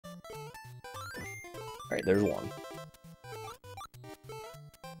Alright, there's one.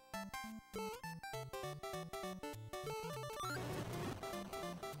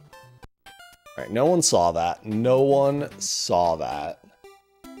 Alright, no one saw that. No one saw that.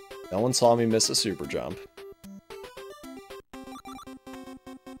 No one saw me miss a super jump.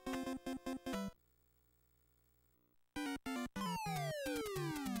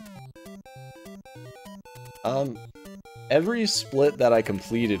 Every split that I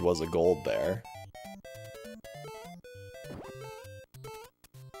completed was a gold there.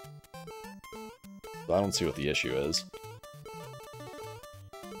 So I don't see what the issue is.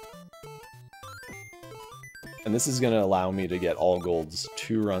 And this is going to allow me to get all golds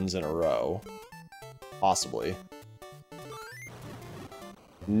 2 runs in a row. Possibly.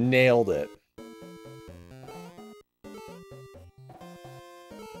 Nailed it.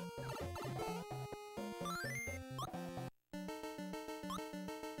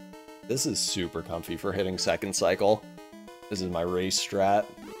 This is super comfy for hitting second cycle. This is my race strat.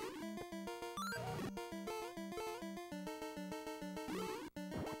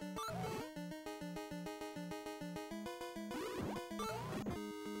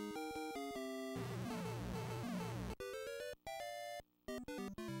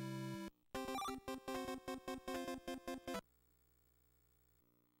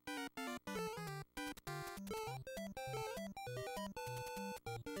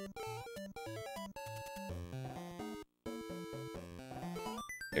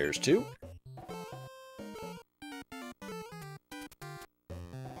 There's 2.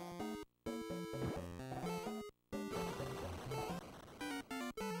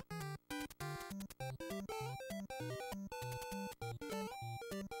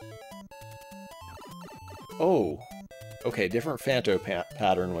 Oh, okay, different Phanto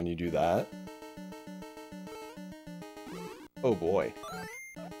pattern when you do that. Oh boy.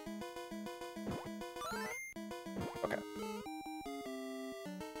 Okay.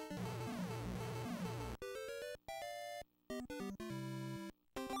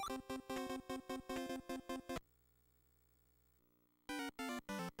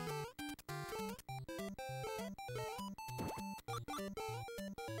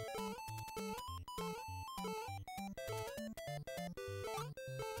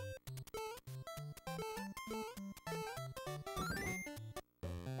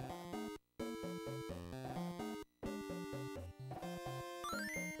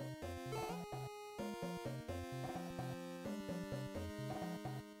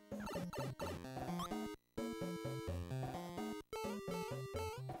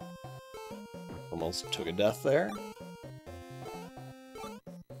 Almost took a death there.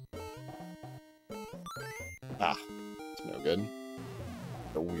 Ah, it's no good.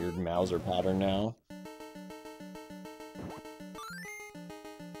 A weird Mauser pattern now.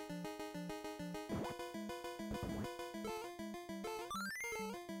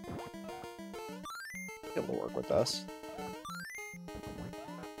 Able to work with this.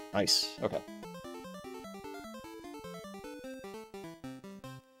 Nice. Okay.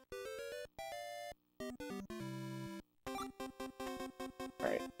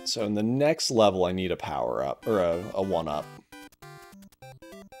 Alright, so in the next level I need a power-up, or a 1-up.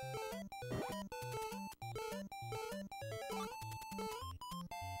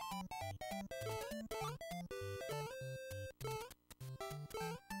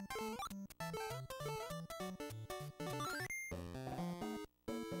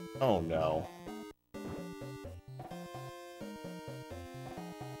 Oh no.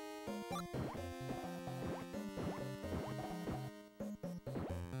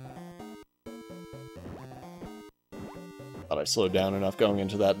 Thought I slowed down enough going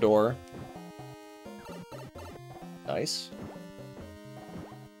into that door. Nice.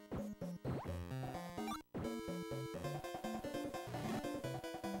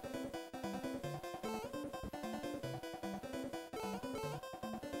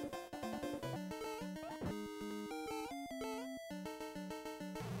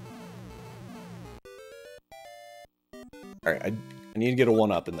 Alright, I need to get a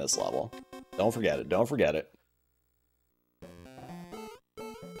 1-up in this level. Don't forget it, don't forget it.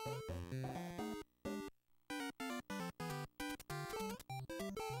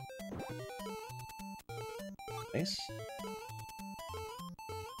 Nice.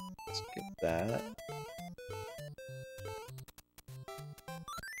 Let's get that.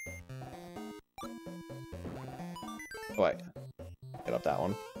 Oh, wait. Get up that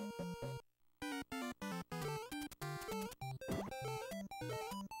one.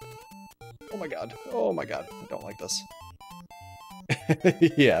 Oh my god. Oh my god. I don't like this.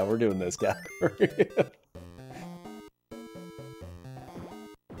 Yeah, we're doing this category.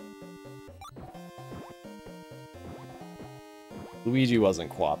 Luigi wasn't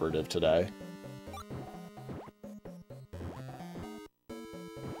cooperative today.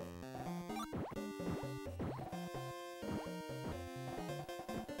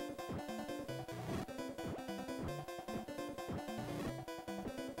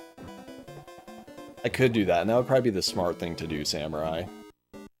 I could do that, and that would probably be the smart thing to do, Samurai.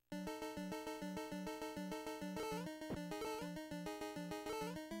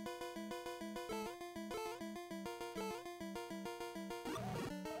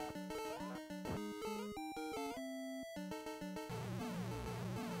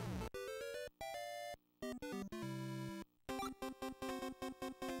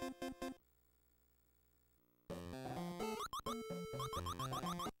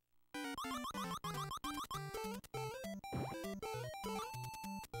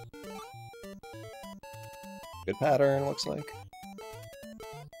 Good pattern, looks like.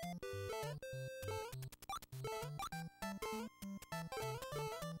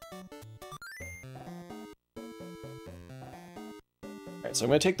 Alright, so I'm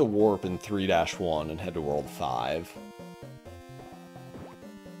going to take the warp in 3-1 and head to World 5.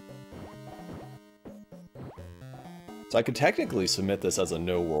 So I could technically submit this as a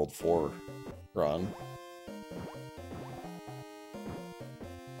no World 4 run.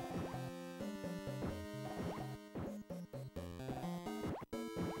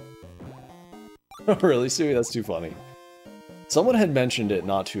 Oh, really, Stewie? That's too funny. Someone had mentioned it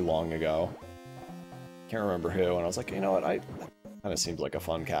not too long ago. Can't remember who, and I was like, you know what, that kind of seems like a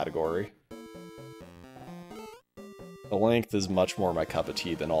fun category. The length is much more my cup of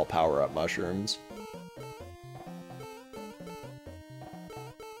tea than all power-up mushrooms.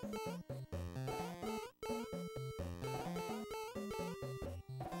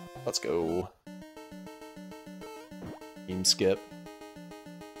 Let's go. Team skip.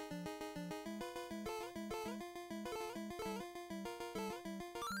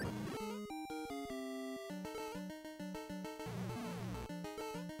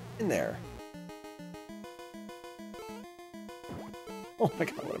 In there. Oh my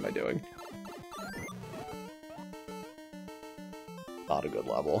god, what am I doing? Not a good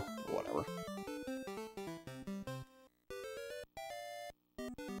level. Whatever.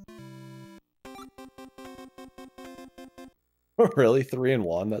 Oh, really?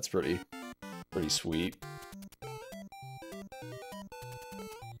 3-1? That's pretty sweet.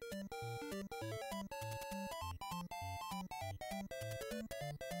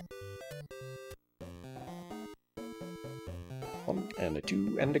 One and a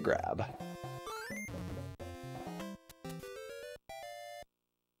 2 and a grab.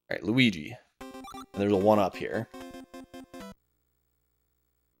 Alright, Luigi. And there's a 1-up here.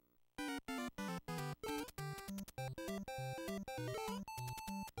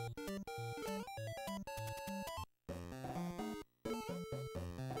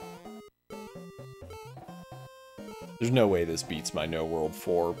 There's no way this beats my No World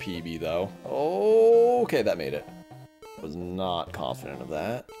 4 PB, though. Oh, okay, that made it. Was not confident of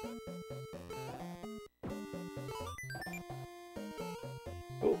that.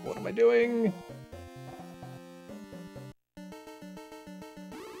 Oh, what am I doing?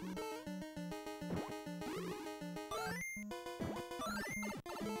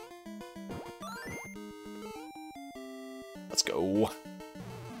 Let's go.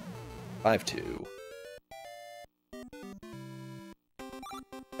 5-2.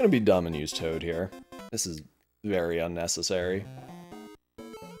 I'm gonna be dumb and use Toad here. This is very unnecessary.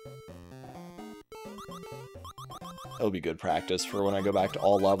 That'll be good practice for when I go back to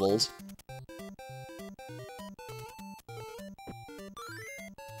all levels.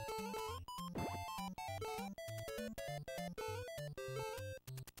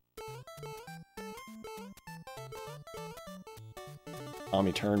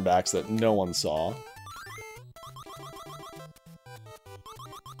 Tommy turnbacks that no one saw.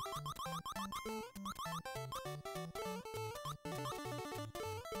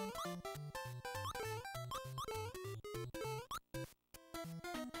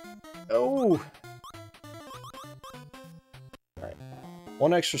 Oh! Alright.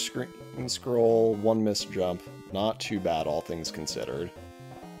 1 extra screen scroll, 1 missed jump. Not too bad, all things considered.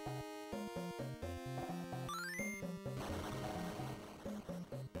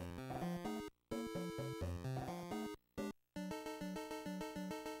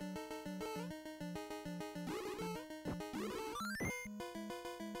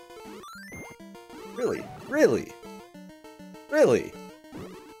 Really? Really? Really?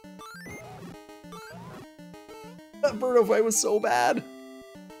 That Birdo fight was so bad!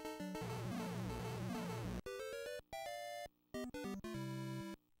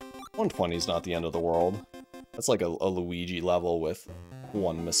 $120 is not the end of the world. That's like a Luigi level with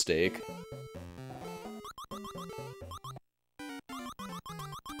one mistake.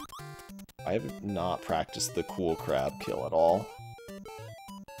 I have not practiced the cool crab kill at all.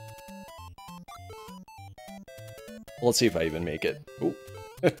 Let's see if I even make it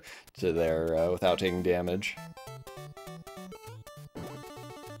to there without taking damage.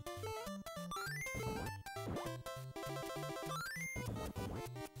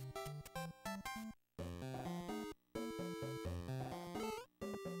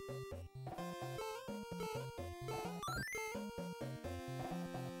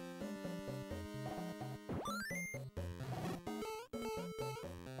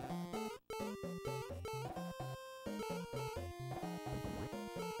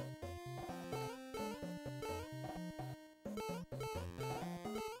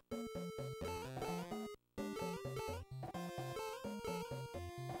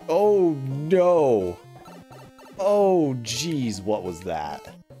 Oh no! Oh jeez, what was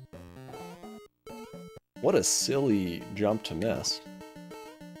that? What a silly jump to miss.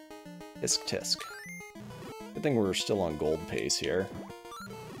 Tisk tisk. Good thing we're still on gold pace here.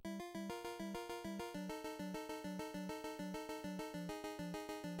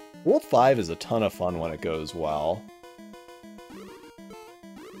 World 5 is a ton of fun when it goes well.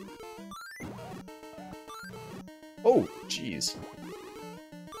 Oh, jeez.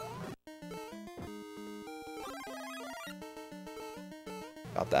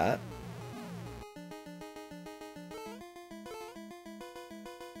 Got that.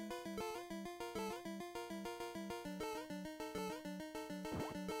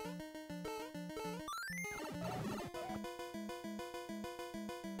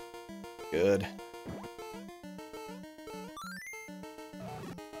 Good.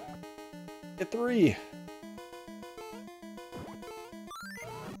 Hit 3.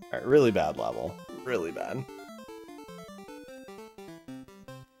 Alright, really bad level. Really bad.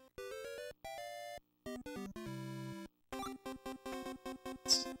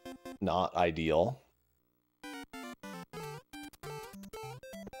 It's not ideal. I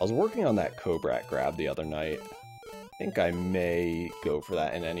was working on that Cobrat grab the other night. I think I may go for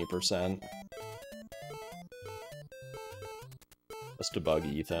that in any percent. Just to bug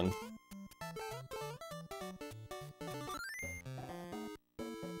Ethan.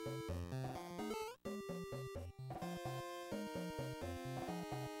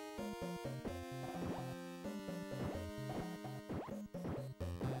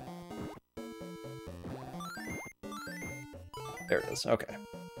 There it is, okay.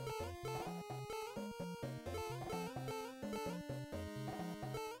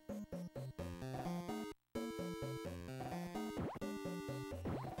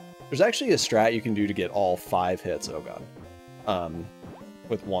 There's actually a strat you can do to get all 5 hits, oh god,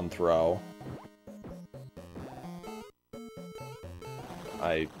 with one throw.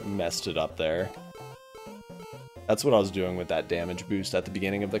 I messed it up there. That's what I was doing with that damage boost at the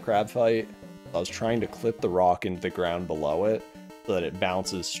beginning of the crab fight. I was trying to clip the rock into the ground below it so that it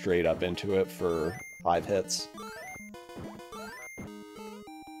bounces straight up into it for 5 hits.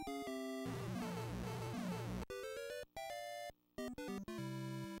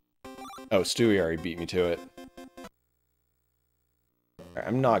 Oh, Stewie already beat me to it. Right,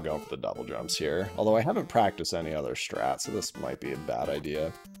 I'm not going for the double jumps here, although I haven't practiced any other strat, so this might be a bad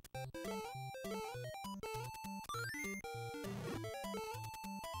idea.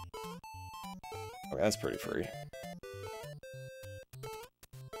 Okay, that's pretty free.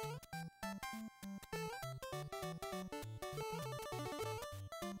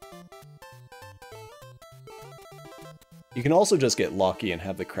 You can also just get lucky and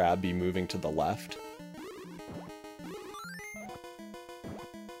have the crab be moving to the left.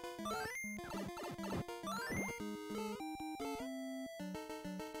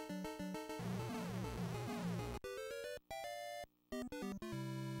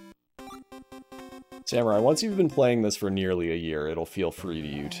 Samurai, once you've been playing this for nearly a year, it'll feel free to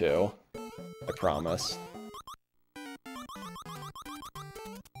you too. I promise.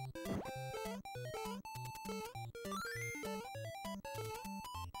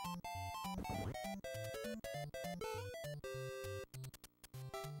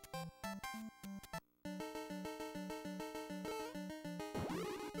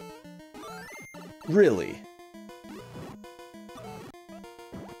 Really?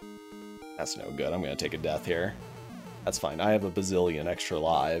 That's no good. I'm gonna take a death here. That's fine. I have a bazillion extra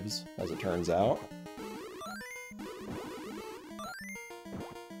lives, as it turns out.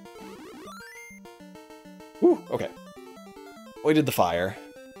 Whew, okay. Avoided the fire.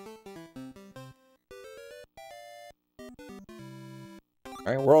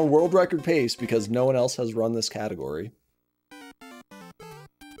 Alright, we're on world record pace because no one else has run this category.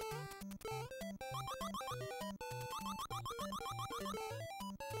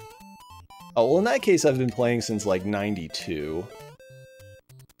 Oh, well, in that case, I've been playing since, like, 92.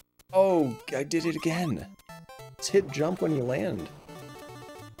 Oh, I did it again. Just hit jump when you land.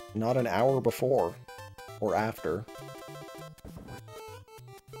 Not an hour before. Or after.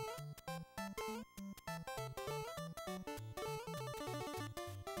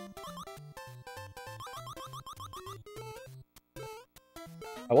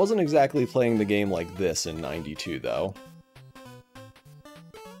 I wasn't exactly playing the game like this in 92, though.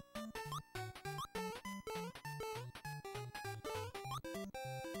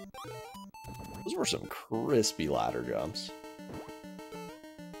 Those were some crispy ladder jumps.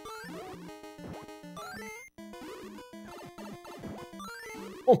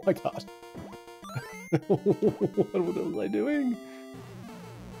 Oh my god. What was I doing?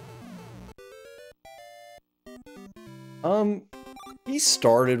 He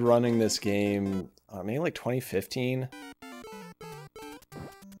started running this game, maybe like 2015.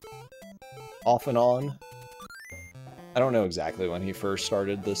 Off and on. I don't know exactly when he first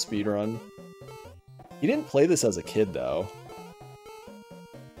started the speedrun. He didn't play this as a kid, though.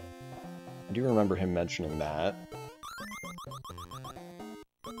 I do remember him mentioning that.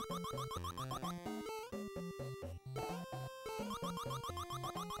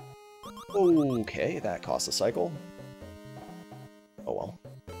 Okay, that cost a cycle. Oh well.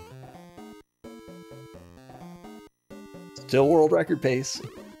 Still world record pace.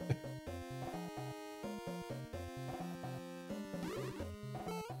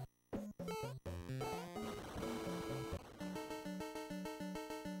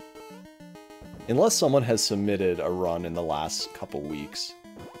 Unless someone has submitted a run in the last couple weeks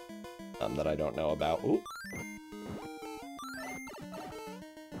that I don't know about. Ooh.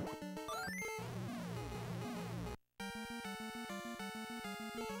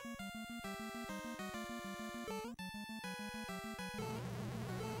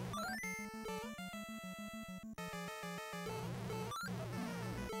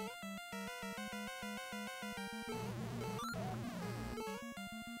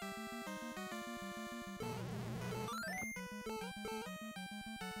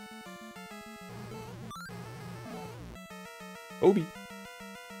 Obi.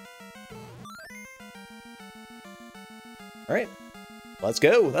 Alright, let's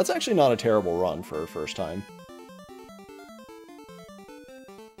go. That's actually not a terrible run for a first time.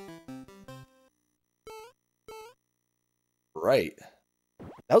 Right.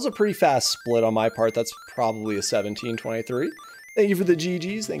 That was a pretty fast split on my part. That's probably a 17-23. Thank you for the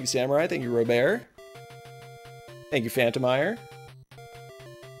GGs. Thank you, Samurai. Thank you, Robert. Thank you, Phantomire.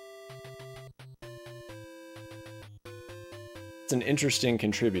 An interesting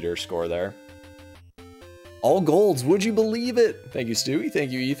contributor score there. All golds, would you believe it? Thank you, Stewie.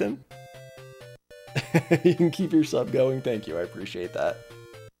 Thank you, Ethan. You can keep your sub going. Thank you, I appreciate that.